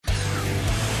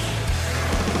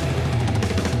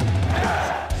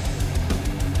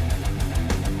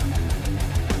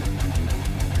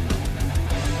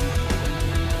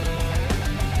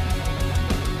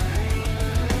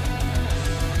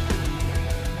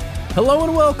Hello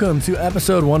and welcome to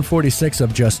episode 146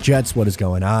 of Just Jets. What is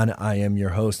going on? I am your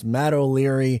host, Matt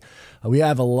O'Leary. We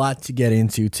have a lot to get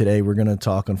into today. We're going to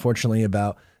talk, unfortunately,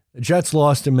 about the Jets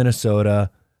lost to Minnesota.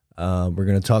 We're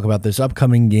going to talk about this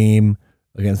upcoming game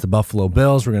against the Buffalo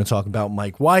Bills. We're going to talk about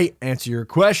Mike White, answer your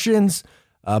questions.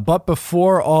 But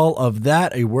before all of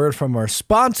that, a word from our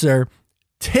sponsor.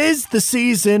 'Tis the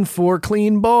season for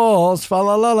clean balls. Fa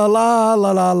la la la la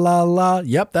la la la la.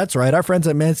 Yep, that's right. Our friends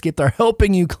at Manscaped are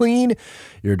helping you clean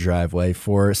your driveway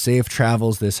for safe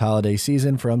travels this holiday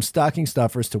season. From stocking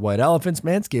stuffers to white elephants,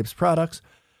 Manscaped's products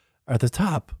are at the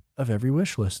top of every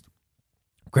wish list.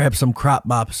 Grab some crop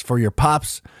mops for your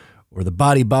pops or the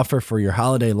body buffer for your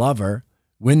holiday lover.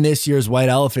 Win this year's white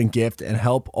elephant gift and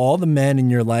help all the men in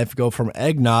your life go from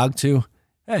eggnog to,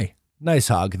 hey, nice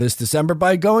hog this December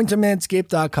by going to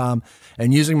manscaped.com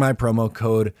and using my promo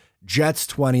code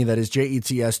JETS20, that is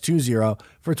JETS20,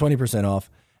 for 20%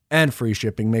 off and free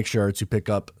shipping. Make sure to pick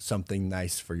up something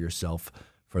nice for yourself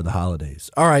for the holidays.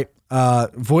 All right,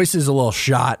 voice is a little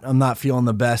shot. I'm not feeling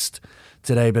the best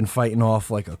today. Been fighting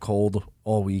off like a cold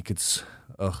all week. It's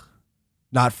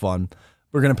not fun.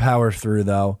 We're going to power through,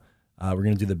 though. We're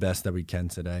going to do the best that we can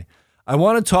today. I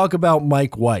want to talk about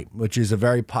Mike White, which is a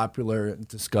very popular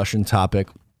discussion topic,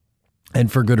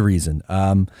 and for good reason.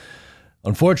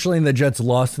 Unfortunately, the Jets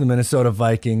lost to the Minnesota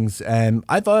Vikings, and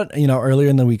I thought, earlier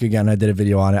in the week, again, I did a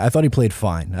video on it. I thought he played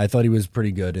fine. I thought he was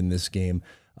pretty good in this game.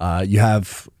 You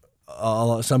have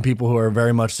some people who are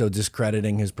very much so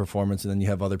discrediting his performance, and then you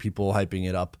have other people hyping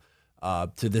it up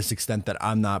to this extent that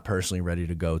I'm not personally ready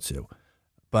to go to.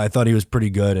 But I thought he was pretty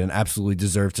good and absolutely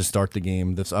deserved to start the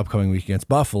game this upcoming week against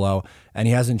Buffalo. And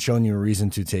he hasn't shown you a reason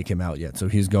to take him out yet. So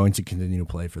he's going to continue to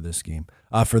play for this game,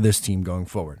 for this team going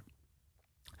forward.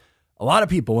 A lot of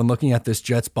people, when looking at this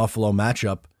Jets-Buffalo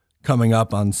matchup coming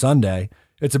up on Sunday,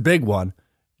 it's a big one.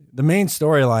 The main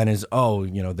storyline is,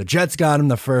 the Jets got him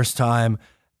the first time.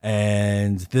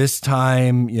 And this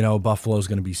time, Buffalo's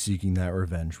going to be seeking that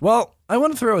revenge. Well, I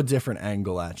want to throw a different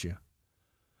angle at you.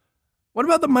 What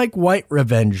about the Mike White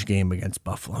revenge game against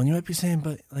Buffalo? And you might be saying,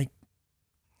 but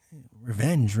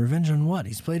revenge on what?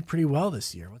 He's played pretty well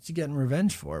this year. What's he getting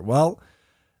revenge for? Well,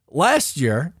 last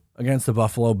year against the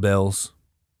Buffalo Bills,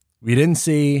 we didn't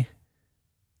see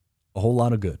a whole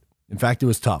lot of good. In fact, it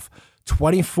was tough.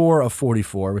 24 of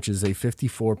 44, which is a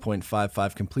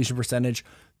 54.55 completion percentage,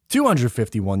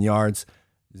 251 yards,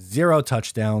 0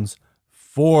 touchdowns,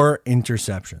 4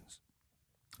 interceptions.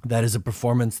 That is a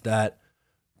performance that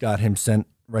got him sent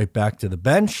right back to the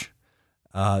bench.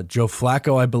 Joe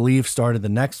Flacco, I believe, started the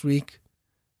next week.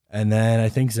 And then I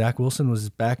think Zach Wilson was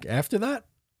back after that,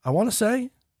 I want to say.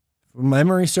 If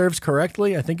memory serves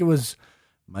correctly, I think it was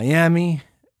Miami.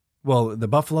 Well, the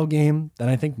Buffalo game. Then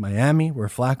I think Miami, where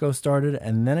Flacco started.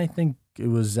 And then I think it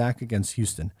was Zach against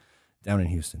Houston, down in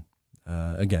Houston.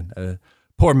 Again,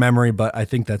 poor memory, but I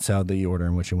think that's how the order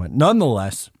in which it went.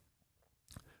 Nonetheless,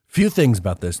 few things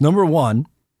about this. Number one,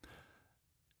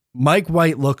 Mike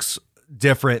White looks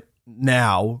different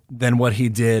now than what he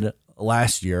did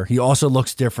last year. He also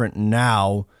looks different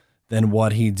now than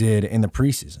what he did in the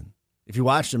preseason. If you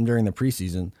watched him during the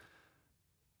preseason,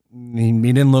 he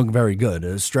didn't look very good.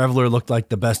 Streveler looked like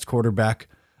the best quarterback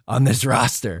on this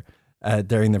roster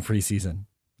during the preseason.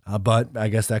 But I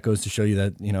guess that goes to show you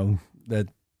that, that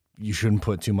you shouldn't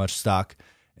put too much stock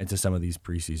into some of these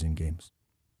preseason games.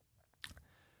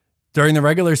 During the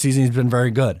regular season, he's been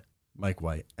very good, Mike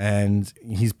White, and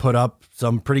he's put up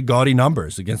some pretty gaudy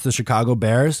numbers against the Chicago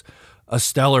Bears. A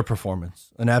stellar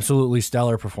performance, an absolutely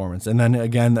stellar performance. And then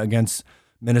again against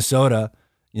Minnesota,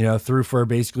 threw for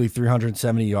basically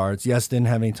 370 yards. Yes, didn't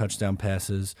have any touchdown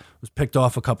passes. Was picked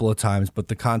off a couple of times, but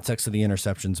the context of the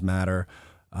interceptions matter.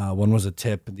 One was a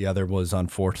tip, the other was on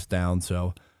 4th down,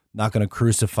 so not going to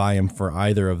crucify him for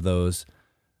either of those.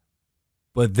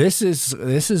 But this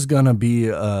is going to be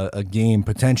a game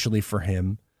potentially for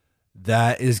him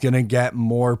that is going to get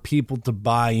more people to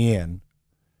buy in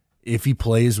if he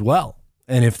plays well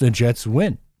and if the Jets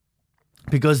win.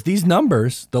 Because these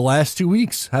numbers the last 2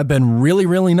 weeks have been really,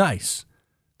 really nice.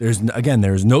 There's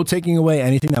no taking away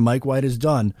anything that Mike White has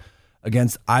done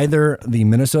against either the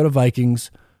Minnesota Vikings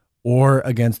or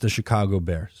against the Chicago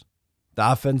Bears.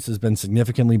 The offense has been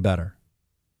significantly better.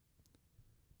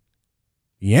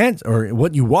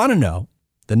 What you want to know,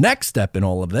 the next step in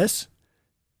all of this,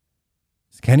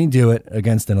 can he do it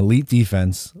against an elite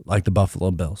defense like the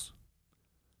Buffalo Bills?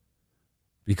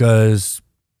 Because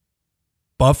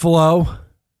Buffalo,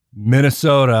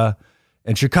 Minnesota,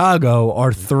 and Chicago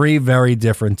are 3 very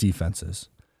different defenses.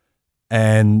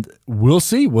 And we'll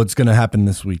see what's going to happen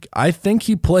this week. I think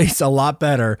he plays a lot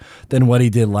better than what he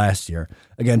did last year.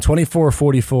 Again,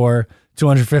 24-44,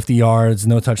 250 yards,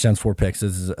 no touchdowns, 4 picks.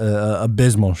 This is an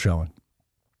abysmal showing.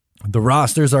 The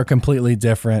rosters are completely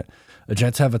different. The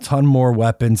Jets have a ton more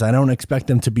weapons. I don't expect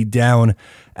them to be down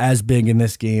as big in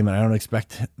this game, and I don't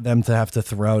expect them to have to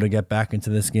throw to get back into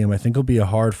this game. I think it'll be a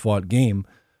hard-fought game.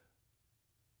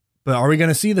 But are we going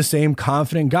to see the same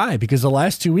confident guy? Because the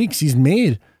last 2 weeks he's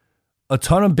made a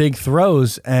ton of big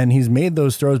throws, and he's made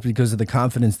those throws because of the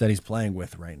confidence that he's playing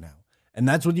with right now. And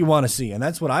that's what you want to see. And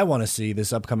that's what I want to see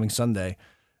this upcoming Sunday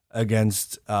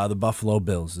against the Buffalo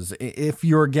Bills. Is if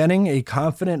you're getting a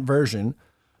confident version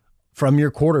from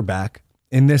your quarterback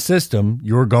in this system,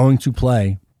 you're going to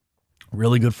play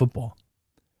really good football.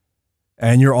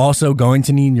 And you're also going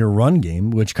to need your run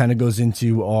game, which kind of goes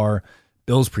into our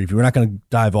Bills preview. We're not going to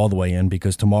dive all the way in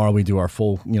because tomorrow we do our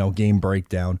full, game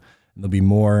breakdown. There'll be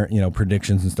more,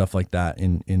 predictions and stuff like that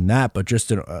in that. But just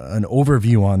an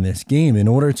overview on this game. In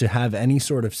order to have any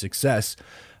sort of success,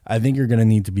 I think you're going to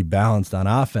need to be balanced on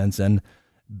offense. And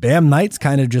Bam Knights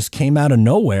kind of just came out of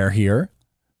nowhere here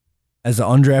as an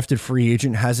undrafted free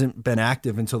agent, hasn't been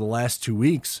active until the last 2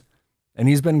 weeks. And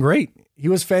he's been great. He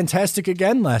was fantastic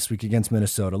again last week against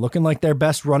Minnesota, looking like their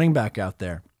best running back out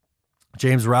there.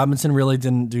 James Robinson really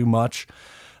didn't do much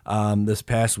this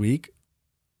past week.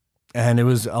 And it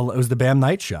was the Bam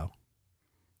Knight show.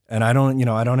 And I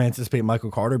don't anticipate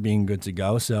Michael Carter being good to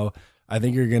go. So I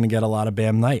think you're going to get a lot of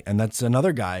Bam Knight. And that's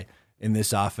another guy in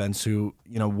this offense who,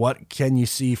 what can you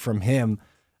see from him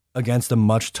against a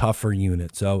much tougher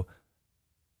unit? So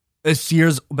this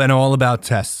year's been all about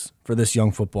tests for this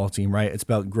young football team, right? It's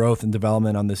about growth and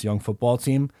development on this young football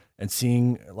team and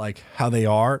seeing how they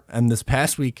are. And this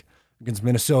past week against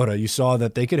Minnesota, you saw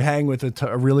that they could hang with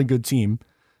a really good team.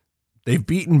 They've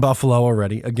beaten Buffalo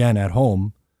already, again, at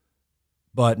home.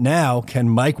 But now, can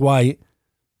Mike White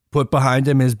put behind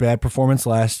him his bad performance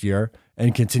last year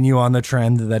and continue on the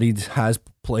trend that he has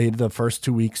played the first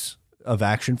 2 weeks of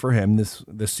action for him this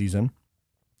season?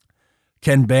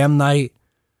 Can Bam Knight,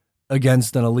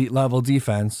 against an elite level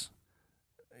defense,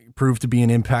 prove to be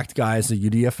an impact guy as a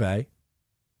UDFA?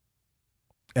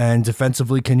 And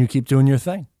defensively, can you keep doing your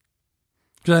thing?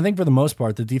 Because I think for the most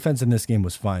part, the defense in this game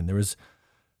was fine. There was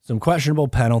some questionable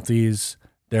penalties.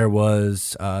 There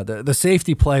was the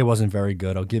safety play wasn't very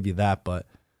good. I'll give you that. But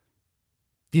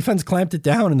defense clamped it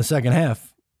down in the second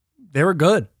half. They were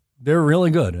good. They were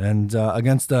really good. And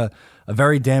against a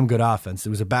very damn good offense. It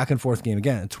was a back and forth game.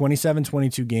 Again, a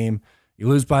 27-22 game. You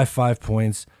lose by 5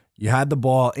 points. You had the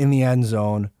ball in the end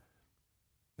zone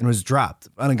and it was dropped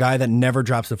on a guy that never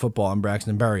drops the football on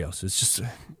Braxton Berrios. It's just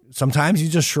sometimes you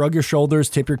just shrug your shoulders,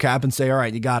 tip your cap, and say, all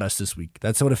right, you got us this week.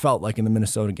 That's what it felt like in the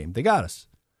Minnesota game. They got us.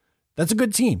 That's a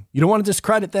good team. You don't want to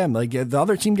discredit them. The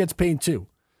other team gets paid too.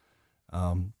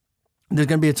 There's going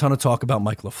to be a ton of talk about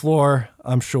Mike LaFleur,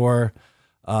 I'm sure,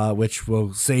 which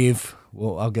we'll save.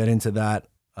 I'll get into that,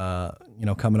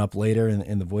 coming up later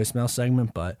in the voicemail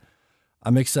segment. But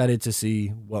I'm excited to see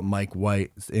what Mike White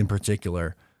in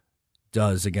particular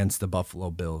does against the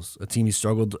Buffalo Bills, a team he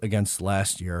struggled against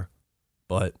last year.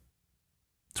 But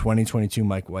 2022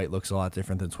 Mike White looks a lot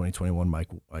different than 2021 Mike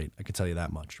White. I can tell you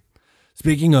that much.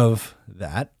 Speaking of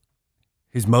that,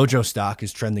 his Mojo stock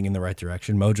is trending in the right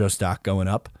direction. Mojo stock going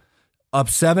up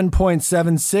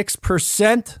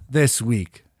 7.76% this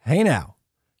week. Hey now,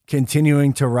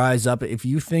 continuing to rise up. If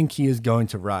you think he is going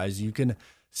to rise, you can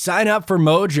sign up for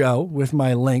Mojo with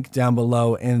my link down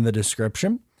below in the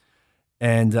description.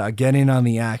 And get in on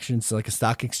the action. It's like a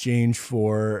stock exchange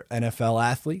for NFL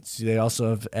athletes. They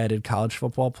also have added college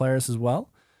football players as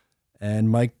well. And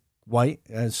Mike White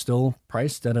is still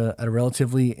priced at a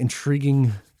relatively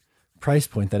intriguing price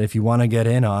point that if you want to get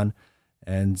in on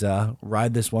and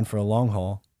ride this one for a long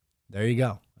haul, there you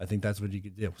go. I think that's what you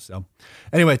could do. So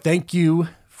anyway, thank you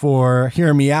for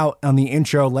hearing me out on the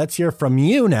intro. Let's hear from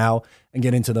you now and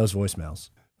get into those voicemails.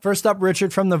 First up,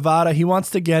 Richard from Nevada. He wants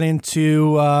to get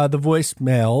into the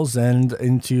voicemails and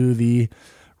into the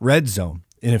red zone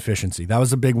inefficiency. That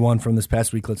was a big one from this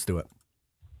past week. Let's do it.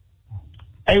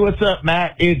 Hey, what's up,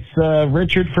 Matt? It's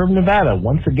Richard from Nevada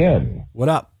once again. What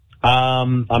up?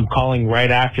 I'm calling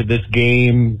right after this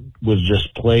game was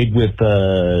just played with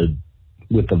the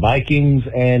Vikings,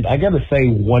 and I got to say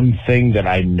one thing that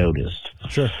I noticed.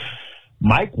 Sure.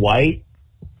 Mike White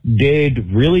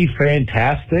did really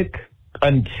fantastic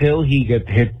until he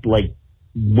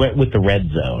went with the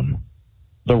red zone.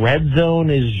 The red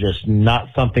zone is just not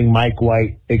something Mike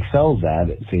White excels at,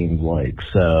 it seems like.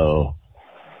 So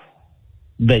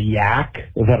the yak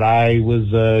that I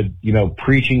was,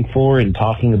 preaching for and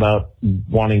talking about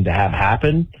wanting to have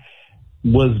happen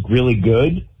was really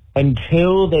good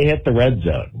until they hit the red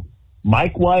zone.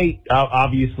 Mike White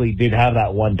obviously did have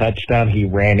that one touchdown he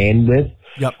ran in with,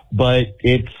 but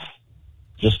it's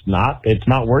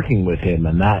not working with him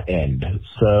on that end.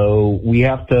 So we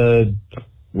have to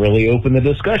really open the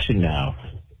discussion now.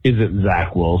 Is it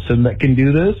Zach Wilson that can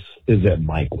do this? Is it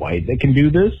Mike White that can do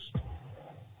this?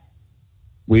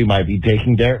 We might be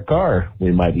taking Derek Carr.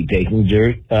 We might be taking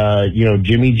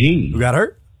Jimmy G. Who got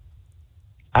hurt?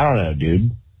 I don't know,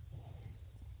 dude.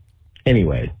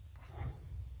 Anyway,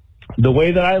 the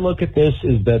way that I look at this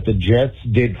is that the Jets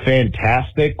did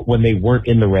fantastic when they weren't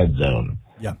in the red zone.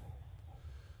 Yeah.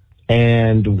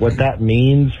 And what that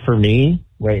means for me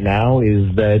right now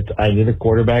is that I need a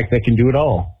quarterback that can do it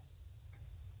all.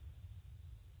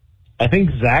 I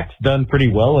think Zach's done pretty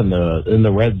well in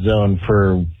the red zone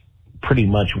for pretty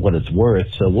much what it's worth,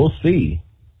 so we'll see.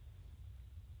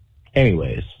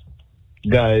 Anyways,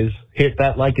 guys, hit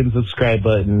that like and subscribe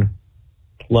button.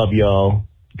 Love y'all.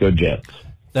 Go Jets.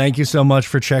 Thank you so much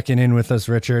for checking in with us,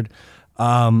 Richard.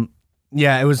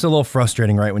 Yeah, it was a little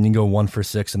frustrating, right, when you go 1 for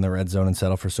 6 in the red zone and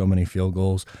settle for so many field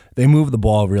goals. They moved the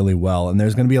ball really well, and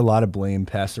there's going to be a lot of blame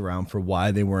passed around for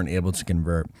why they weren't able to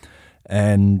convert.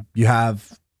 And you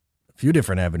have a few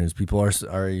different avenues. People are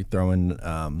throwing,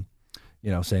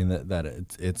 saying that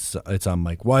it's on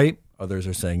Mike White. Others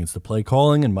are saying it's the play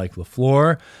calling and Mike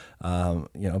LaFleur.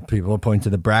 People are pointing to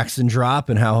the Braxton drop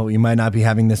and how you might not be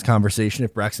having this conversation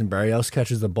if Braxton Berrios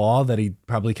catches the ball that he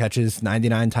probably catches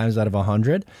 99 times out of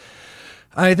 100.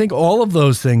 I think all of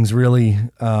those things really,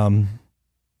 there's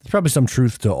probably some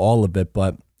truth to all of it,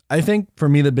 but I think for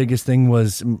me the biggest thing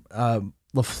was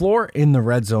LaFleur in the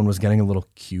red zone was getting a little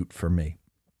cute for me.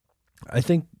 I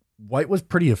think White was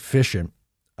pretty efficient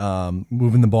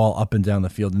moving the ball up and down the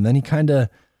field, and then he kind of,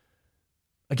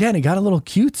 again, he got a little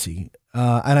cutesy.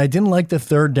 And I didn't like the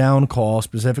third down call,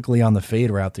 specifically on the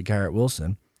fade route to Garrett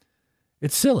Wilson.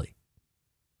 It's silly.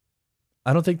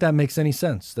 I don't think that makes any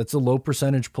sense. That's a low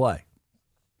percentage play.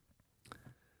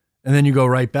 And then you go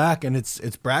right back, and it's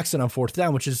Braxton on fourth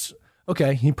down, which is,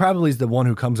 okay, he probably is the one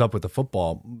who comes up with the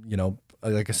football,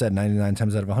 like I said, 99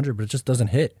 times out of 100, but it just doesn't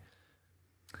hit.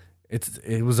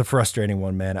 It was a frustrating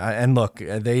one, man. And look,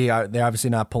 they're obviously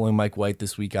not pulling Mike White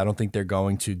this week. I don't think they're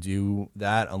going to do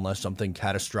that unless something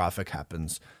catastrophic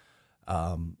happens,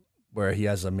 where he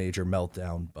has a major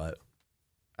meltdown. But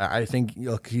I think,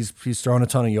 look, he's thrown a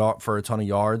ton of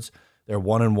yards. They're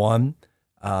 1-1.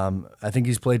 I think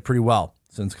he's played pretty well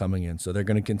since coming in, so they're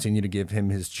going to continue to give him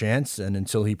his chance. And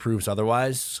until he proves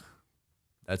otherwise,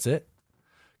 that's it.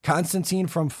 Constantine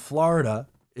from Florida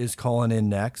is calling in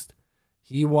next.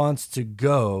 He wants to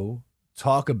go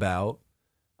talk about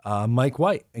Mike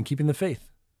White and keeping the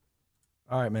faith.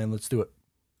 All right, man, let's do it.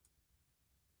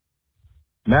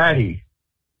 Maddie,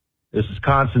 this is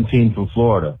Constantine from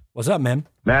Florida. What's up, man?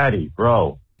 Maddie,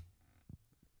 bro,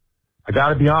 I got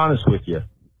to be honest with you.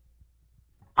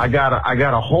 I got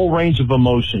a whole range of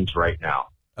emotions right now.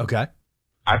 Okay.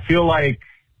 I feel like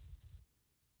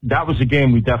that was a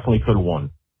game we definitely could have won.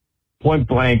 Point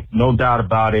blank, no doubt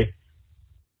about it.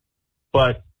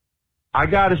 But I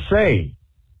got to say,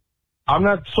 I'm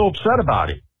not so upset about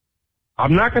it.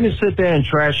 I'm not going to sit there and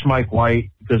trash Mike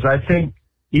White because I think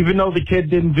even though the kid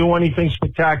didn't do anything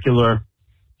spectacular,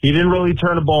 he didn't really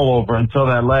turn the ball over until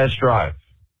that last drive.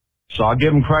 So I'll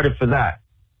give him credit for that.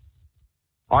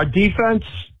 Our defense,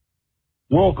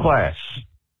 world class.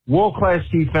 World class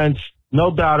defense,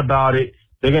 no doubt about it.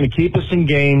 They're going to keep us in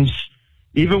games.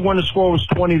 Even when the score was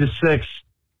 20-6,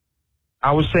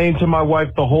 I was saying to my wife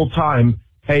the whole time,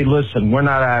 hey, listen, we're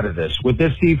not out of this. With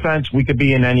this defense, we could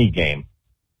be in any game.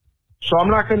 So I'm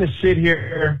not going to sit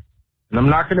here and I'm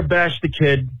not going to bash the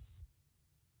kid.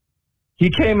 He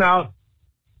came out.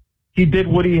 He did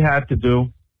what he had to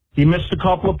do. He missed a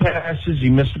couple of passes. He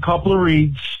missed a couple of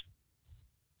reads.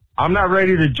 I'm not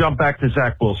ready to jump back to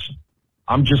Zach Wilson.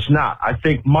 I'm just not. I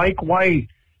think Mike White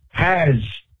has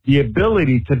the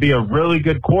ability to be a really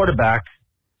good quarterback.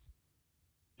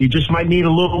 He just might need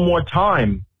a little more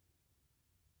time.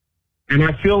 And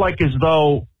I feel like as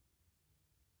though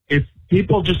if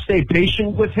people just stay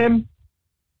patient with him,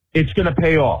 it's going to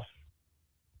pay off.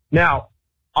 Now,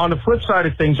 on the flip side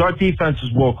of things, our defense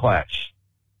is world class.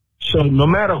 So no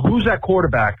matter who's at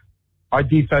quarterback, our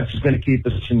defense is going to keep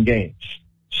us in games.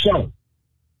 So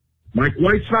Mike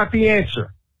White's not the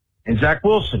answer, and Zach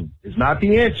Wilson is not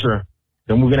the answer,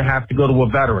 then we're going to have to go to a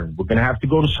veteran. We're going to have to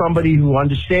go to somebody who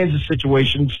understands the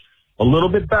situations a little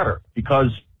bit better,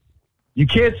 because you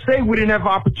can't say we didn't have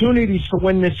opportunities to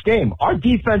win this game. Our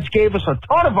defense gave us a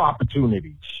ton of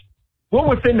opportunities. We're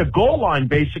within the goal line,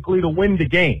 basically, to win the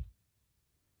game.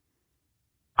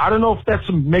 I don't know if that's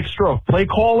a mixture of play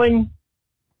calling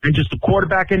and just the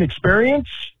quarterback inexperience,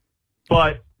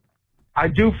 but I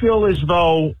do feel as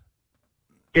though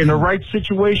in the right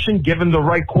situation, given the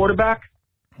right quarterback,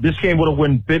 this game would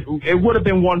have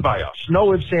been won by us.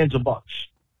 No ifs, ands, or buts.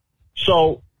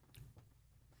 So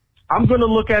I'm going to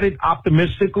look at it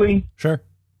optimistically. Sure.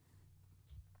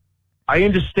 I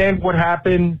understand what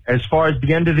happened as far as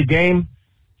the end of the game.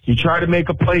 He tried to make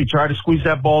a play. He tried to squeeze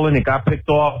that ball in. It got picked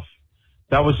off.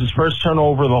 That was his first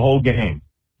turnover of the whole game.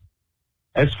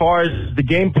 As far as the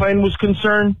game plan was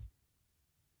concerned,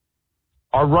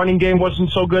 our running game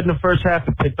wasn't so good in the first half.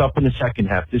 It picked up in the second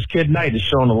half. This kid Knight is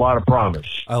showing a lot of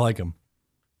promise. I like him.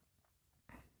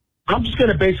 I'm just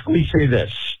going to basically say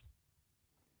this.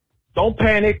 Don't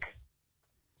panic.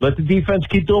 Let the defense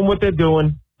keep doing what they're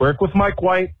doing. Work with Mike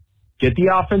White. Get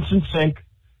the offense in sync.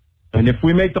 And if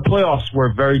we make the playoffs,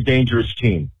 we're a very dangerous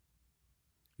team.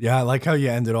 Yeah, I like how you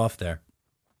ended off there.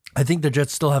 I think the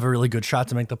Jets still have a really good shot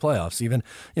to make the playoffs. Even,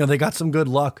 they got some good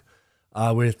luck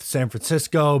with San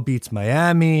Francisco beats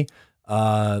Miami.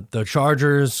 The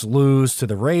Chargers lose to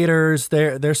the Raiders.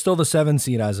 They're still the 7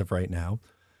 seed as of right now.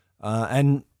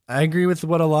 And I agree with a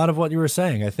lot of what you were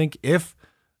saying. I think if,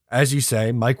 as you say,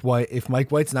 if Mike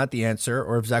White's not the answer,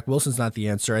 or if Zach Wilson's not the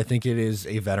answer, I think it is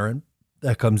a veteran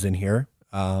that comes in here.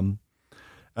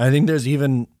 I think there's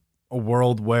even a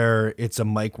world where it's a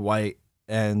Mike White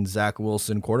and Zach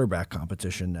Wilson quarterback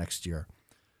competition next year.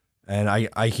 And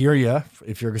I hear you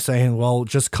if you're saying, well,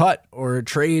 just cut or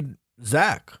trade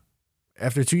Zach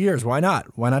after 2 years. Why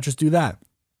not? Why not just do that?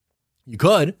 You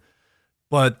could,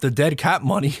 but the dead cap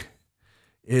money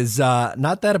is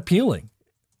not that appealing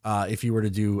if you were to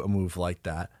do a move like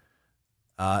that.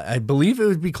 I believe it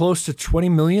would be close to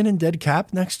 $20 million in dead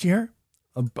cap next year.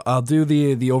 I'll do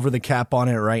the over the cap on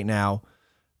it right now.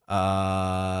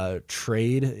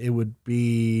 Trade, it would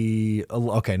be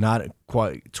okay, not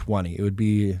quite 20. It would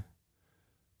be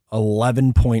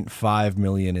 11.5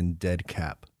 million in dead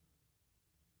cap.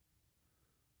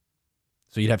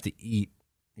 So you'd have to eat,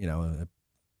 a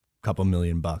couple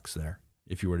 $1,000,000 there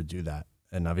if you were to do that.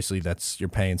 And obviously you're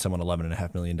paying someone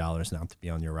 $11.5 million now to be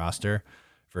on your roster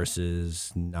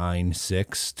versus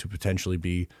 9.6 to potentially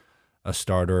be a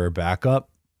starter or backup.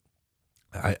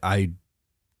 I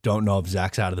don't know if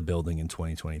Zach's out of the building in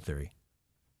 2023.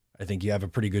 I think you have a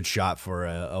pretty good shot for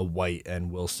a White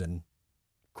and Wilson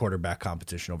quarterback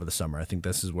competition over the summer. I think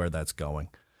this is where that's going.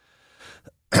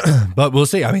 But we'll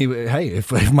see. I mean, hey,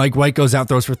 if Mike White goes out,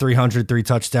 throws for 300, 3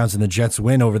 touchdowns, and the Jets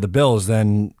win over the Bills,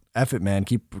 then F it, man.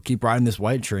 Keep riding this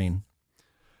White train.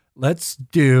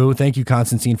 Thank you,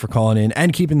 Constantine, for calling in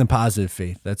and keeping the positive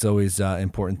faith. That's always an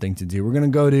important thing to do. We're going to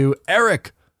go to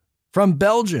Eric from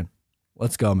Belgium.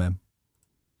 Let's go, man.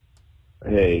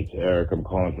 Hey, it's Eric. I'm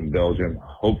calling from Belgium.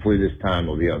 Hopefully this time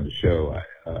I'll be on the show.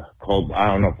 I called. I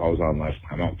don't know if I was on last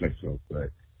time. I don't think so.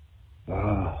 But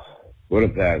what a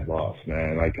bad loss,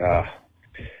 man.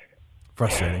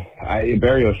 Frustrating.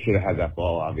 Barrios should have had that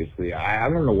ball, obviously. I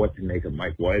don't know what to make of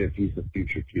Mike White, if he's the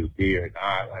future QB or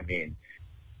not. I mean,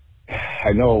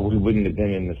 I know we wouldn't have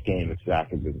been in this game if Zach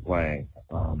had been playing.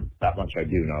 That much I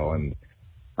do know. And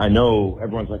I know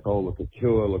everyone's like, oh, look at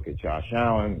Tua, look at Josh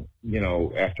Allen.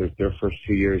 After their first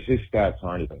 2 years, his stats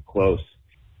aren't even close.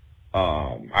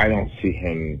 I don't see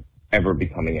him ever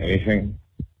becoming anything.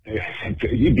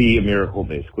 It'd be a miracle,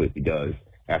 basically, if he does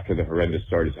after the horrendous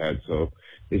start he's had. So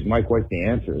is Mike White the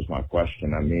answer is my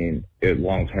question. I mean, a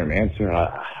long-term answer,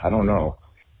 I don't know.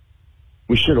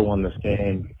 We should have won this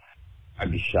game.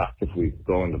 I'd be shocked if we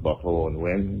go into Buffalo and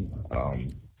win.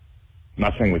 I'm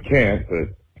not saying we can't, but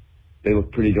they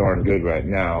look pretty darn good right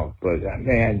now. But,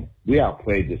 man, we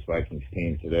outplayed this Vikings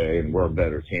team today, and we're a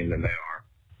better team than they are.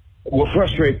 What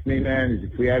frustrates me, man,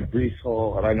 is if we had Breece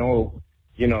Hall, and I know,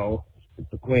 if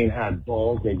the Queen had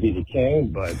balls, they'd be the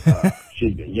king, but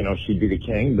she'd be the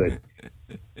king. But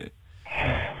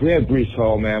if we had Breece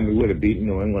Hall, man, we would have beaten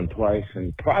New England twice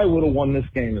and probably would have won this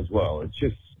game as well. It's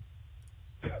just,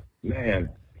 man.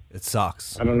 It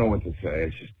sucks. I don't know what to say.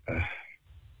 It's just,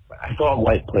 I thought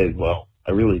White played well.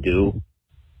 I really do.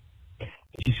 I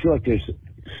just feel like there's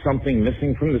something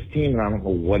missing from this team, and I don't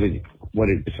know what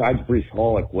it besides Breece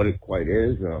Hall, what it quite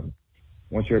is.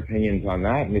 What's your opinions on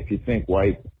that? And if you think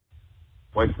White's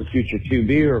the future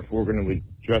QB, or if we're going to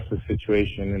address the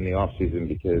situation in the offseason,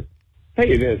 because I'll tell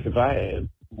you this,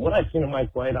 what I've seen of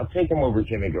Mike White, I'll take him over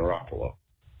Jimmy Garoppolo.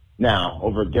 Now,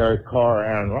 over Derek Carr,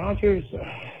 Aaron Rodgers,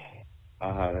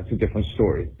 that's a different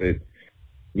story. But,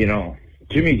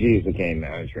 Jimmy G is a game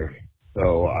manager.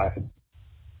 So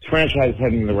this franchise is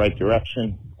heading in the right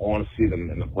direction. I want to see them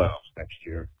in the playoffs next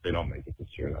year. If they don't make it this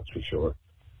year, that's for sure.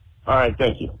 All right,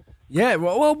 thank you. Yeah,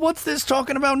 well, what's this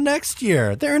talking about next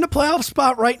year? They're in a playoff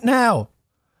spot right now.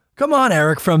 Come on,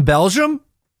 Eric from Belgium.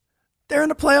 They're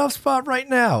in a playoff spot right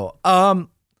now.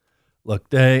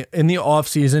 Look, in the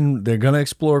offseason, they're going to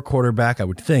explore quarterback, I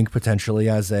would think, potentially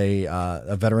as a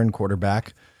veteran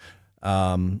quarterback.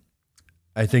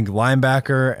 I think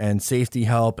linebacker and safety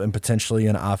help and potentially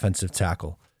an offensive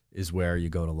tackle is where you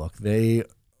go to look. They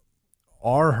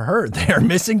are hurt. They are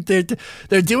missing.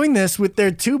 They're doing this with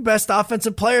their two best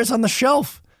offensive players on the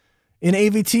shelf in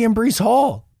AVT and Breece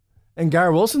Hall. And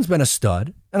Garrett Wilson's been a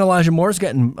stud. And Elijah Moore's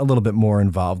getting a little bit more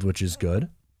involved, which is good.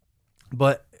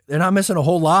 But they're not missing a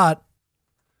whole lot.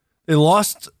 They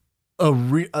lost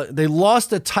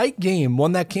a tight game,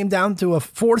 one that came down to a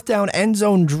fourth down end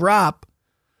zone drop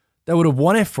that would have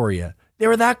won it for you. They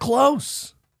were that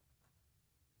close.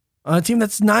 On a team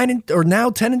that's now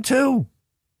 10-2.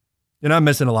 You're not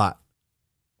missing a lot.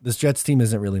 This Jets team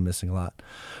isn't really missing a lot.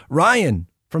 Ryan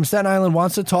from Staten Island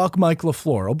wants to talk Mike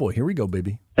LaFleur. Oh boy, here we go,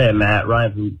 baby. Hey, Matt.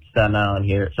 Ryan from Staten Island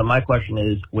here. So my question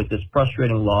is, with this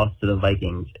frustrating loss to the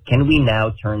Vikings, can we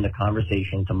now turn the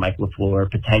conversation to Mike LaFleur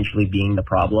potentially being the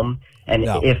problem? And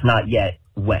if not yet,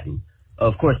 when?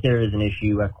 Of course, there is an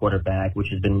issue at quarterback, which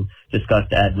has been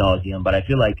discussed ad nauseum, but I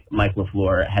feel like Mike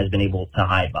LaFleur has been able to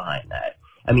hide behind that.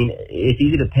 I mean, it's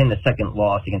easy to pin the second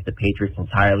loss against the Patriots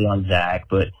entirely on Zach,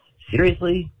 but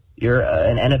seriously, you're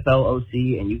an NFL OC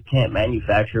and you can't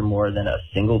manufacture more than a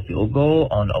single field goal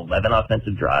on 11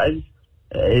 offensive drives?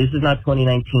 This is not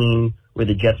 2019 where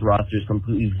the Jets roster is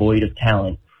completely void of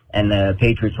talent and the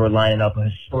Patriots were lining up a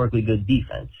historically good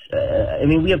defense. I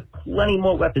mean, we have plenty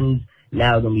more weapons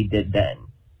now than we did then.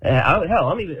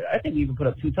 I think we even put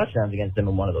up 2 touchdowns against them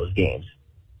in one of those games.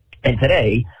 And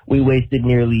today, we wasted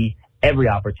nearly every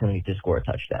opportunity to score a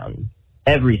touchdown.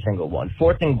 Every single one.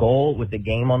 4th and goal with the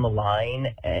game on the line,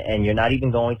 and you're not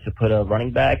even going to put a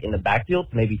running back in the backfield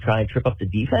to maybe try and trip up the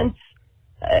defense.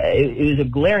 It was a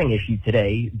glaring issue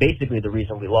today, basically the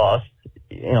reason we lost,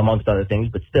 amongst other things,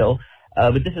 but still.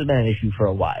 But this has been an issue for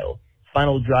a while.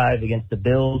 Final drive against the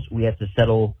Bills, we had to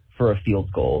settle for a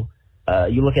field goal.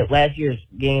 You look at last year's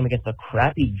game against a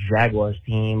crappy Jaguars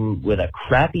team with a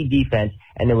crappy defense,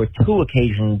 and there were 2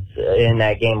 occasions in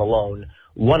that game alone,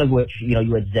 one of which, you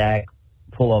had Zach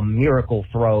pull a miracle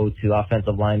throw to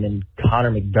offensive lineman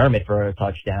Connor McDermott for a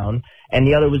touchdown, and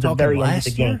the other was the very end of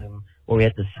the game where we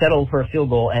had to settle for a field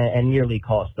goal and nearly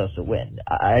cost us a win.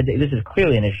 This is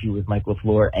clearly an issue with Mike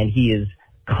LaFleur, and he is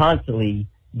constantly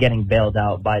getting bailed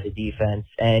out by the defense,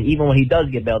 and even when he does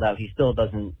get bailed out, he still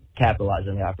doesn't capitalize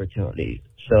on the opportunity.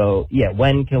 So, yeah,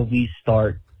 when can we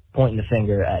start pointing the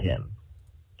finger at him?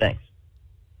 Thanks.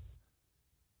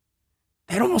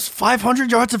 They had almost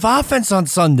 500 yards of offense on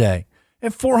Sunday.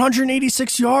 At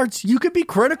 486 yards, you could be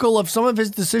critical of some of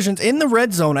his decisions in the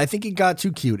red zone. I think he got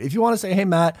too cute. If you want to say, hey,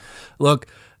 Matt, look,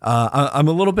 I'm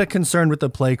a little bit concerned with the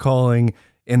play calling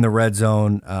in the red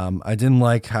zone. I didn't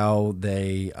like how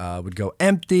they would go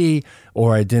empty,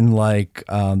 or I didn't like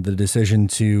the decision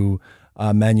to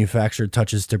manufacture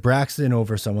touches to Braxton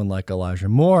over someone like Elijah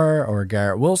Moore or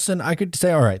Garrett Wilson. I could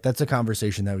say, all right, that's a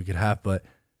conversation that we could have, but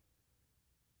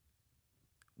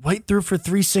White threw for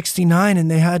 369, and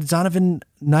they had Zonovan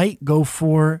Knight go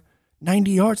for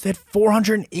 90 yards. They had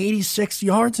 486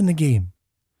 yards in the game.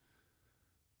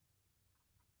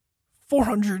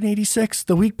 486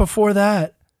 the week before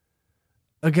that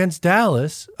against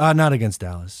Dallas. Not against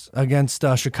Dallas. Against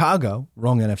Chicago.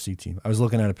 Wrong NFC team. I was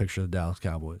looking at a picture of the Dallas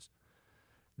Cowboys.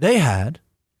 They had,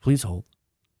 please hold,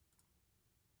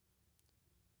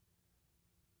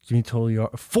 give me total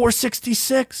yard,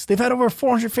 466. They've had over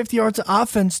 450 yards of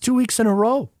offense 2 weeks in a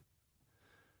row.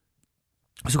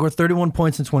 They scored 31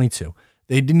 points in 22.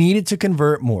 They needed to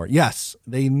convert more. Yes,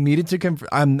 they needed to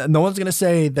convert. No one's going to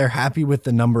say they're happy with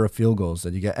the number of field goals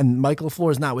that you get. And Mike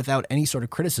LaFleur is not without any sort of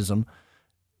criticism.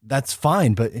 That's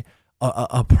fine, but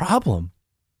a problem.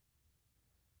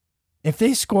 If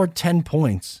they scored 10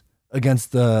 points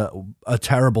against a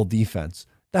terrible defense,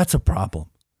 that's a problem.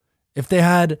 If they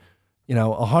had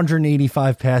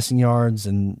 185 passing yards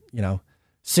and,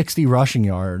 60 rushing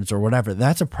yards or whatever,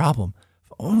 that's a problem.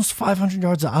 Almost 500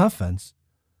 yards of offense.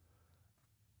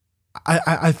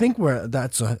 I think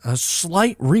that's a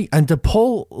slight and to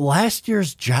pull last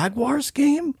year's Jaguars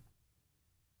game,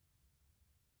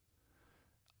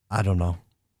 I don't know.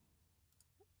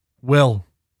 Will,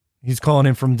 he's calling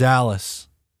in from Dallas.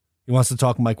 He wants to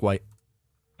talk Mike White.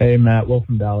 Hey, Matt, Will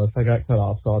from Dallas. I got cut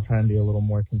off, so I'll try and be a little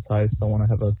more concise. I want to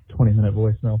have a 20-minute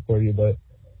voicemail for you, but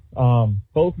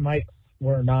both Mikes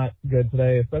were not good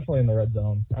today, especially in the red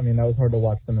zone. I mean, that was hard to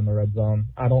watch them in the red zone.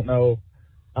 I don't know.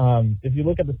 If you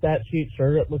look at the stat sheet,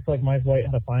 sure, it looks like Mike White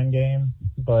had a fine game,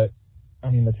 but I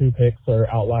mean, the 2 picks are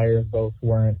outliers. Both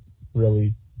weren't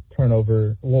really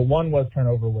turnover. Well, one was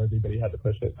turnover worthy, but he had to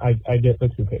push it. I get the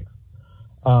 2 picks.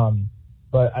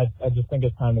 But I just think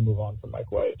it's time to move on from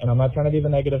Mike White. And I'm not trying to be the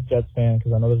negative Jets fan,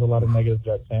 because I know there's a lot of negative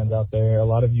Jets fans out there. A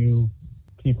lot of you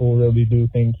people really do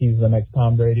think he's the next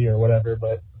Tom Brady or whatever,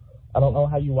 but I don't know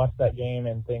how you watch that game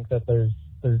and think that there's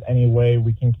any way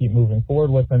we can keep moving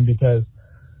forward with him, because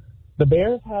the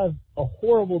Bears have a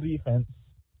horrible defense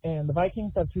and the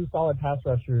Vikings have 2 solid pass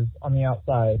rushers on the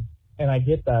outside, and I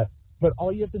get that. But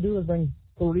all you have to do is bring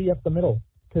 3 up the middle,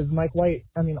 because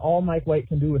all Mike White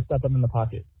can do is step up in the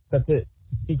pocket. That's it.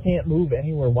 He can't move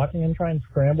anywhere. Watching him try and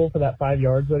scramble for that 5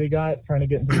 yards that he got, trying to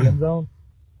get into the end zone,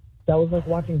 that was like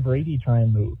watching Brady try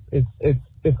and move.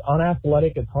 It's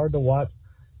unathletic. It's hard to watch.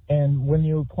 And when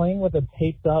you're playing with a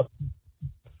taped up,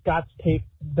 scotch tape,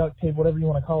 duct tape, whatever you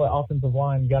want to call it, offensive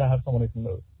line, you got to have someone who can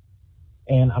move.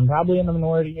 And I'm probably in the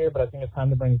minority here, but I think it's time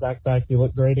to bring Zach back. He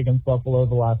looked great against Buffalo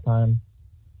the last time.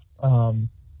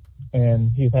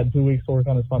 And he's had 2 weeks to work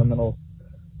on his fundamentals.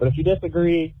 But if you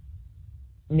disagree,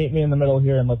 meet me in the middle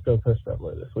here and let's go Chris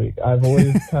Streveler this week. I've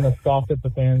always kind of scoffed at the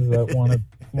fans that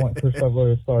want Chris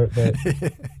Streveler to start, but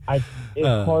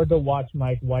it's hard to watch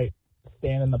Mike White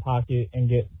stand in the pocket and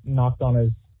get knocked on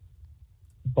his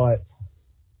butt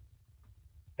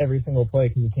every single play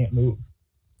because he can't move.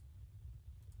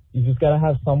 You just got to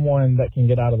have someone that can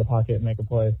get out of the pocket and make a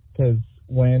play, because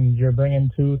when you're bringing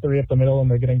 2, 3 up the middle and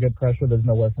they're getting good pressure, there's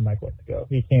nowhere for Mike White to go.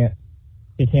 He can't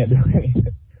do anything.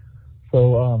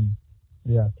 So,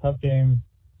 yeah, tough game.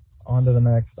 On to the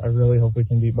next. I really hope we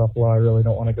can beat Buffalo. I really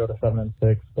don't want to go to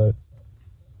 7-6, but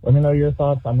let me know your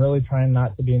thoughts. I'm really trying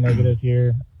not to be negative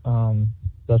here.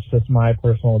 That's just my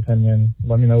personal opinion.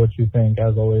 Let me know what you think.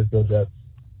 As always, go Jets.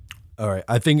 All right.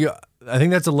 I think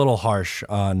that's a little harsh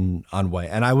on White,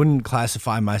 and I wouldn't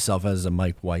classify myself as a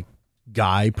Mike White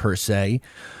guy per se.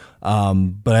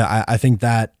 But I think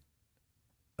that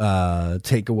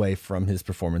takeaway from his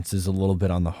performance is a little bit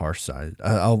on the harsh side.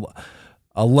 I'll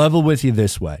level with you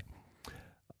this way.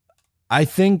 I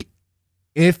think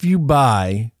if you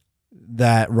buy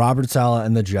that Robert Saleh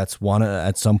and the Jets want to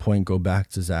at some point go back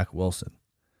to Zach Wilson,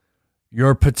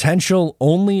 your potential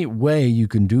only way you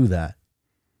can do that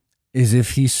is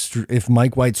if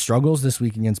Mike White struggles this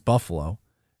week against Buffalo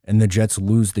and the Jets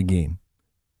lose the game.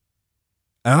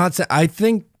 I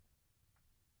think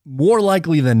more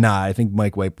likely than not, I think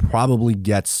Mike White probably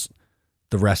gets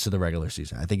the rest of the regular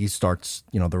season. I think he starts,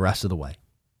 the rest of the way.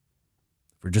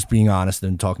 For just being honest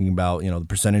and talking about, the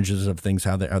percentages of things,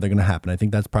 how are they going to happen. I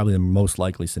think that's probably the most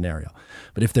likely scenario.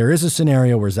 But if there is a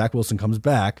scenario where Zach Wilson comes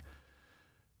back,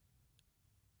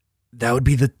 that would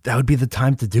be the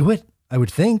time to do it, I would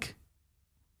think.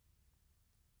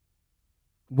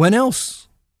 When else?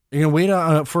 You're going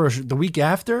to wait for the week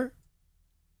after?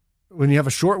 When you have a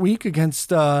short week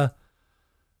against who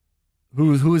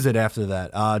is it after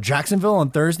that? Jacksonville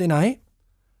on Thursday night?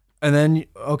 And then,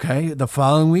 the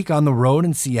following week on the road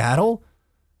in Seattle,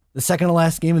 the second to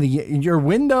last game of the year. Your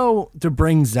window to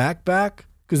bring Zach back,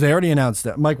 because they already announced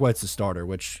that Mike White's the starter,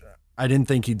 which I didn't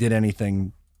think he did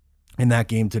anything in that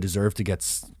game to deserve to get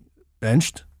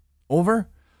benched over.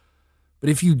 But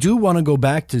if you do want to go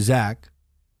back to Zach,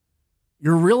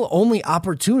 your real only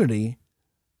opportunity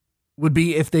would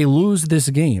be if they lose this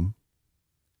game,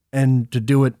 and to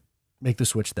do it, make the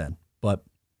switch then. But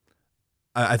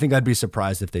I think I'd be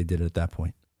surprised if they did it at that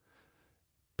point.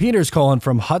 Peter's calling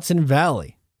from Hudson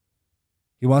Valley.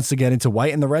 He wants to get into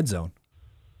White in the red zone.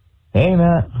 Hey,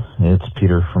 Matt. It's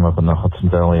Peter from up in the Hudson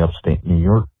Valley, upstate New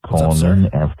York, calling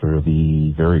in after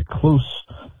the very close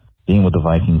game with the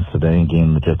Vikings today, a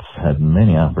game the Jets had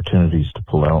many opportunities to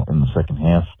pull out in the second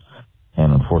half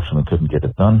and unfortunately couldn't get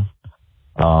it done.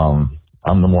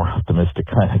 I'm the more optimistic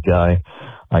kind of guy.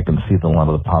 I can see a lot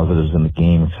of the positives in the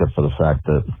game, except for the fact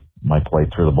that Mike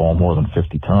White threw the ball more than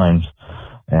 50 times,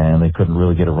 and they couldn't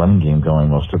really get a running game going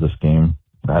most of this game.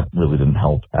 That really didn't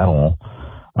help at all.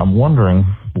 I'm wondering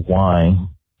why,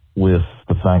 with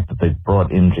the fact that they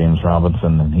brought in James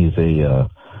Robinson, and he's a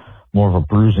more of a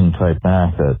bruising type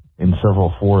back, that in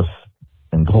several fourth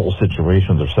and goal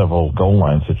situations or several goal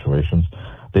line situations,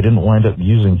 they didn't wind up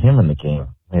using him in the game.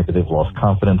 Maybe they've lost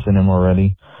confidence in him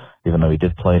already, even though he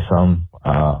did play some.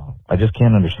 I just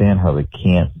can't understand how they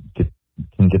can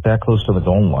get that close to the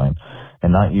goal line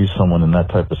and not use someone in that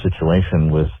type of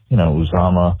situation with,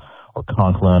 Uzama or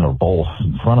Conklin or both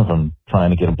in front of him trying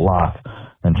to get a block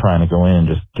and trying to go in and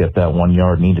just get that 1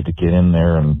 yard needed to get in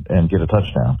there and get a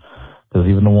touchdown. Because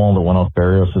even the wall that went off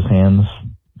Berrios' hands,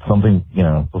 something,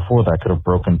 before that could have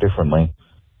broken differently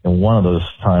in one of those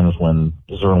times when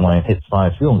Zuerlein hit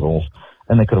 5 field goals,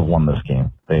 and they could have won this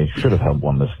game. They should have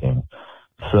won this game.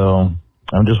 So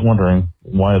I'm just wondering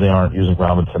why they aren't using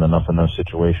Robinson enough in those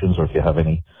situations, or if you have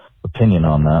any opinion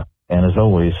on that. And as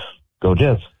always, go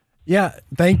Jets. Yeah,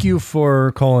 thank you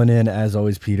for calling in, as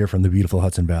always, Peter, from the beautiful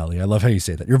Hudson Valley. I love how you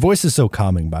say that. Your voice is so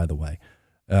calming, by the way.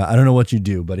 I don't know what you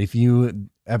do, but if you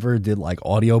ever did like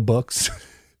audiobooks,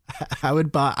 I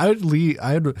would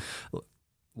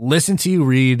listen to you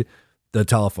read the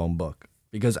telephone book,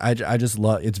 because I just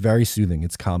love, it's very soothing.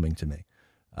 It's calming to me.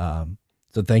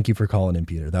 So thank you for calling in,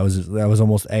 Peter. That was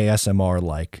almost ASMR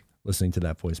like listening to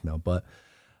that voicemail. But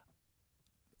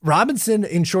Robinson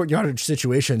in short yardage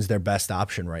situations, their best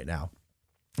option right now.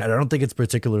 And I don't think it's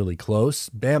particularly close.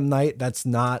 Bam Knight, that's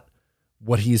not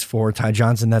what he's for. Ty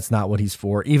Johnson, that's not what he's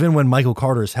for. Even when Michael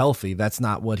Carter is healthy, that's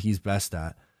not what he's best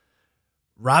at.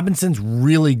 Robinson's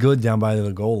really good down by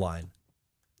the goal line.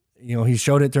 You know, he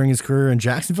showed it during his career in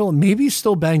Jacksonville, and maybe he's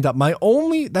still banged up.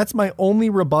 That's my only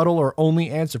rebuttal or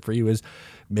only answer for you is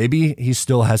maybe he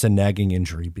still has a nagging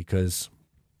injury, because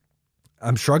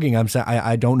I'm shrugging. I'm saying,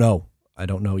 I don't know. I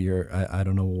don't know I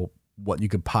don't know what you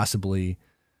could possibly,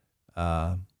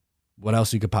 what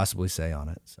else you could possibly say on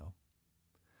it. So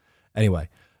anyway,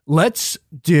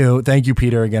 thank you,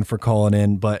 Peter, again for calling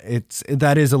in, but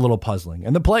that is a little puzzling.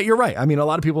 And the play, you're right. I mean, a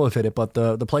lot of people have hit it, but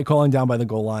the play calling down by the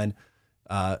goal line,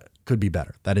 could be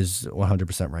better. That is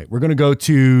 100% right. We're going to go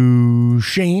to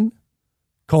Shane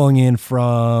calling in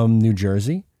from New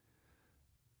Jersey.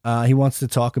 He wants to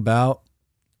talk about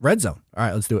Red Zone. All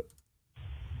right, let's do it.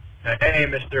 Hey,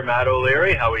 Mr. Matt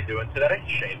O'Leary, how are we doing today?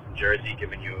 Shane from Jersey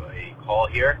giving you a call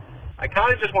here. I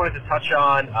kind of just wanted to touch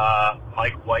on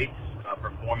Mike White's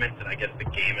performance and I guess the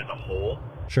game as a whole.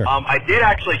 Sure. I did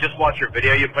actually just watch your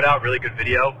video you put out, really good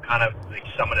video, kind of like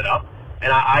summing it up.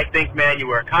 And I think, man, you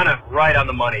were kind of right on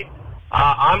the money.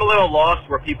 I'm a little lost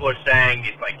where people are saying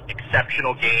it's like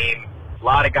exceptional game. A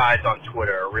lot of guys on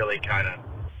Twitter are really kind of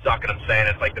sucking them, saying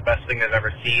it's like the best thing they've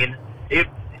ever seen.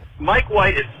 Mike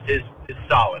White is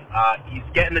solid. He's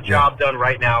getting the job done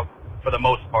right now for the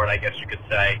most part, I guess you could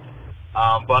say.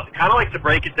 But kind of like to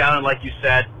break it down, and like you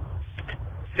said,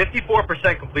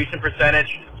 54% completion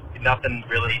percentage, nothing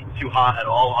really too hot at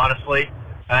all, honestly.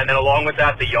 And then along with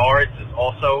that, the yards is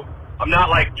also, I'm not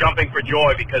like jumping for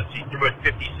joy because he threw it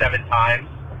 57 times.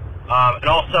 And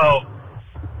also,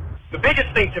 the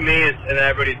biggest thing to me is, and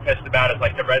everybody's pissed about, is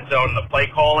like the red zone and the play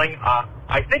calling.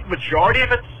 I think majority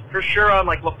of it's for sure on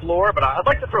like LaFleur, but I'd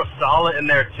like to throw Saleh in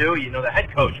there too. You know, the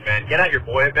head coach, man, get at your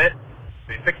boy a bit.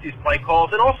 Fix these play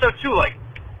calls. And also too, like,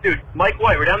 dude, Mike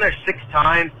White, we're down there 6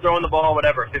 times, throwing the ball,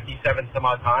 whatever, 57 some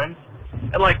odd times.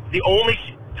 And like the only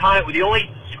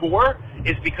score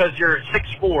is because you're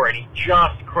 6'4" and he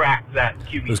just cracked that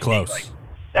QB. It was close.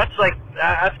 That's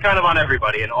kind of on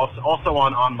everybody, and also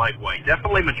on Mike White.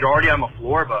 Definitely majority on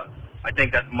LaFleur, but I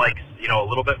think that Mike's, you know, a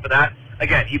little bit for that.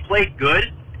 Again, he played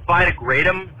good. If I had to grade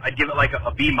him, I'd give it like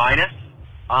a B-.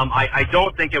 I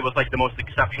don't think it was like the most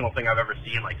exceptional thing I've ever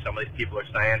seen, like some of these people are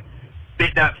saying.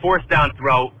 That fourth down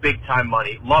throw, big time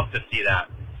money. Love to see that.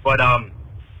 But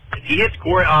if he hits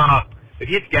Garrett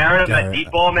on that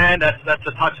deep ball, man, that's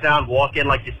a touchdown, walk in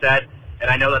like you said. And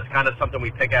I know that's kind of something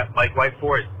we pick at Mike White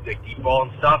for, is the deep ball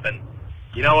and stuff. And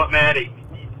you know what, man?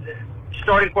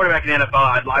 Starting quarterback in the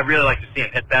NFL, I'd really like to see him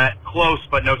hit that. Close,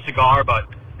 but no cigar. But,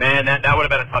 man, that would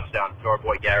have been a touchdown to our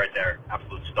boy Garrett there.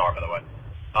 Absolute star, by the way.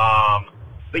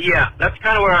 But, yeah, that's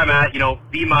kind of where I'm at. You know,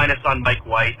 B- on Mike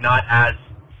White, not as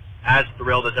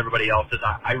thrilled as everybody else is.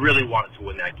 I really wanted to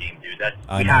win that game, dude.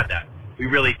 We had that. We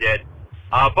really did.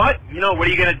 But, you know, what are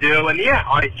you going to do? And, yeah,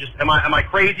 am I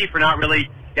crazy for not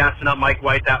really gassing up Mike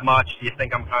White that much? Do you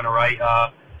think I'm kind of right?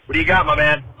 What do you got, my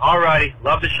man? All righty.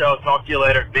 Love the show. Talk to you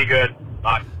later. Be good.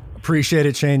 Bye. Appreciate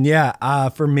it, Shane. Yeah,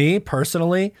 for me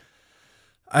personally,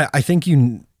 I think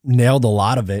you nailed a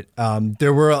lot of it.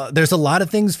 There's a lot of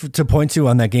things to point to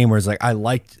on that game where it's like I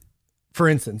liked, for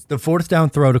instance, the fourth down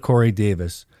throw to Corey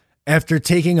Davis after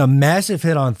taking a massive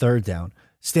hit on third down,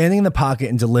 standing in the pocket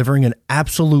and delivering an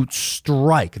absolute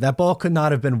strike. That ball could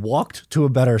not have been walked to a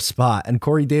better spot. And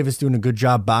Corey Davis doing a good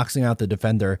job boxing out the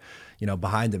defender, you know,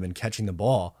 behind him and catching the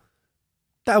ball.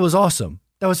 That was awesome.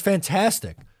 That was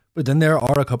fantastic. But then there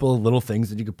are a couple of little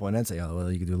things that you could point at and say, oh,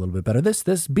 well, you could do a little bit better.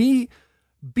 This B-.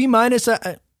 I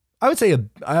would say a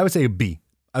B.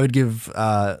 I would give,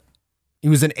 he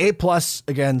was an A+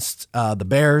 against the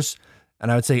Bears,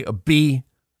 and I would say a B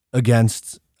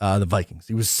against the Vikings.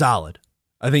 He was solid.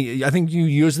 I think you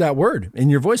used that word in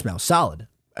your voicemail, solid.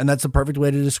 And that's the perfect way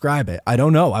to describe it. I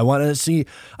don't know.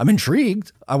 I'm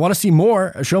intrigued. I want to see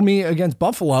more. Show me against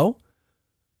Buffalo.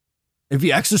 If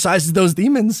he exercises those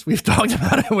demons, we've talked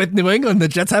about it with New England. The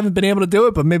Jets haven't been able to do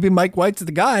it, but maybe Mike White's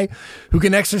the guy who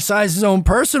can exercise his own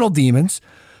personal demons.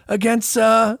 against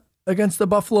the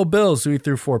Buffalo Bills, who he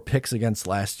threw 4 picks against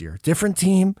last year. Different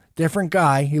team, different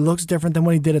guy. He looks different than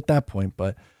what he did at that point,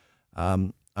 but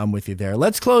I'm with you there.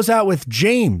 Let's close out with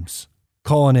James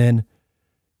calling in.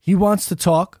 He wants to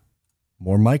talk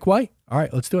more Mike White. All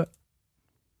right, let's do it.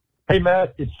 Hey,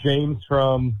 Matt, it's James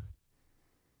I'm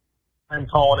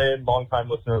calling in, longtime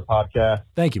listener of the podcast.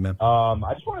 Thank you, man.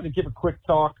 I just wanted to give a quick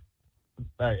talk,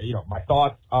 my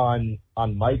thoughts on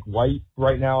Mike White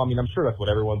right now. I mean, I'm sure that's what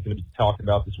everyone's going to be talking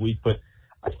about this week, but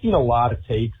I've seen a lot of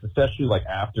takes, especially like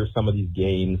after some of these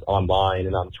games online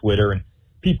and on Twitter, and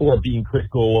people are being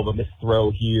critical of a missed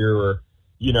throw here or,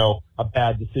 a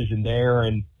bad decision there.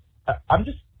 And I'm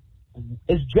just,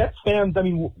 as Jets fans, I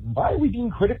mean, why are we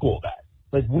being critical of that?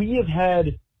 Like, we have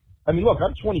had, I mean, look,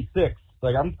 I'm 26.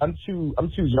 Like, I'm too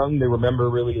young to remember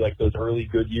really like those early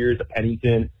good years of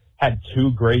Pennington. Had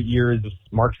 2 great years of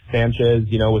Mark Sanchez,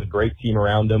 with a great team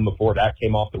around him before that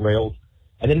came off the rails.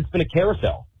 And then it's been a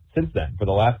carousel since then for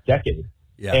the last decade.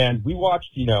 Yeah. And we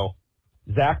watched,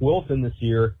 Zach Wilson this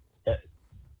year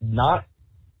not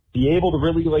be able to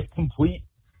really like complete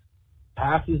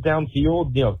passes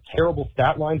downfield, terrible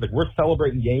stat lines. Like, we're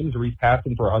celebrating games where he's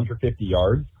passing for 150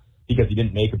 yards because he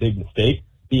didn't make a big mistake,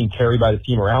 being carried by the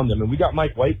team around him. And we got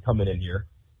Mike White coming in here,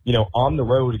 on the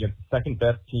road against the second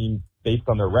best team based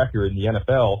on their record in the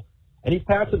NFL, and he's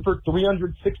passing for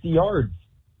 360 yards.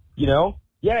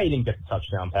 Yeah, he didn't get the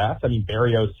touchdown pass. I mean,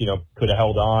 Berrios, could have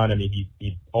held on. I mean,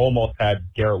 he almost had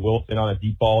Garrett Wilson on a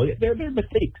deep ball. They're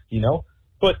mistakes,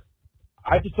 But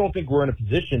I just don't think we're in a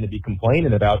position to be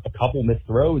complaining about a couple missed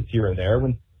throws here and there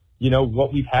when,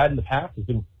 what we've had in the past has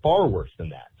been far worse than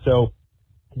that. So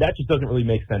that just doesn't really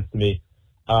make sense to me.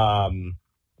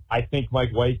 I think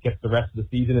Mike White gets the rest of the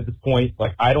season at this point.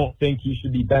 Like, I don't think he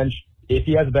should be benched if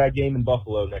he has a bad game in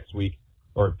Buffalo next week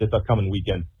or this upcoming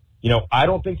weekend. I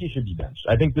don't think he should be benched.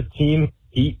 I think this team,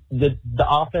 the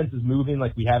offense is moving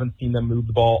like we haven't seen them move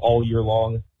the ball all year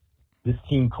long. This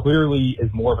team clearly is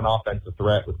more of an offensive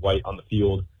threat with White on the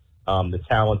field. The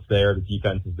talent's there. The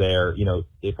defense is there.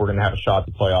 If we're going to have a shot at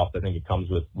the playoffs, I think it comes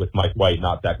with Mike White,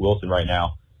 not Zach Wilson right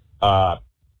now. I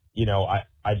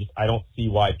don't see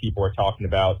why people are talking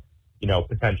about,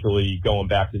 potentially going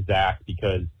back to Zach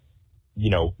because,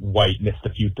 White missed a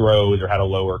few throws or had a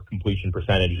lower completion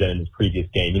percentage than in his previous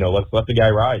game. Let's let the guy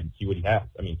ride and see what he has.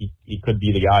 I mean, he could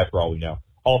be the guy for all we know.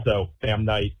 Also, Sam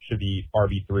Knight should be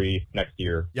RB3 next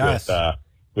year. Yes.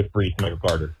 With Brees and Michael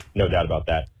Carter. No doubt about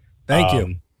that. Thank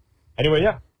you. Anyway,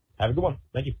 yeah. Have a good one.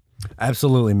 Thank you.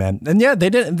 Absolutely, man. And yeah,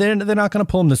 they're not going to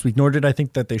pull him this week, nor did I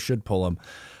think that they should pull him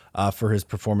for his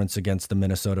performance against the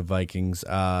Minnesota Vikings.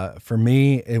 For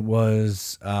me, it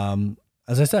was,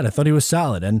 as I said, I thought he was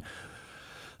solid. And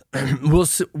we'll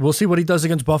see what he does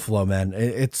against Buffalo, man.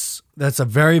 That's a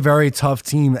very, very tough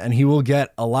team, and he will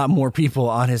get a lot more people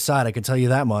on his side. I can tell you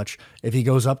that much. If he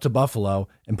goes up to Buffalo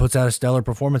and puts out a stellar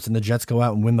performance, and the Jets go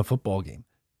out and win the football game,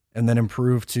 and then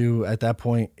improve to at that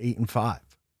point 8-5,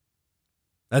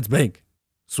 that's big.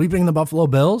 Sweeping the Buffalo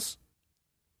Bills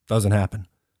doesn't happen.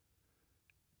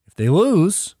 If they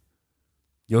lose,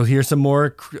 you'll hear some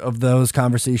more of those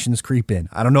conversations creep in.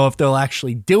 I don't know if they'll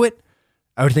actually do it.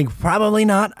 I would think probably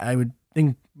not. I would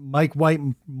think Mike White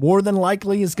more than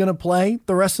likely is going to play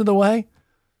the rest of the way.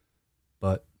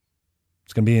 But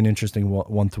it's going to be an interesting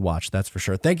one to watch, that's for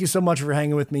sure. Thank you so much for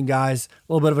hanging with me, guys.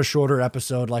 A little bit of a shorter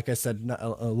episode. Like I said,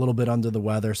 a little bit under the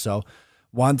weather. So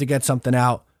wanted to get something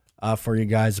out for you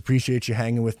guys. Appreciate you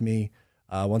hanging with me.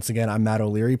 Once again, I'm Matt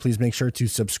O'Leary. Please make sure to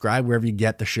subscribe wherever you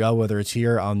get the show, whether it's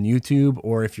here on YouTube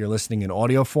or if you're listening in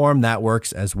audio form, that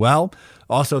works as well.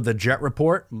 Also, the Jet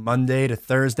Report, Monday to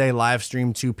Thursday, live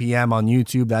stream 2 p.m. on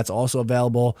YouTube. That's also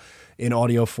available in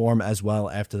audio form as well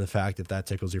after the fact, if that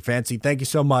tickles your fancy. Thank you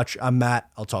so much. I'm Matt.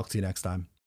 I'll talk to you next time.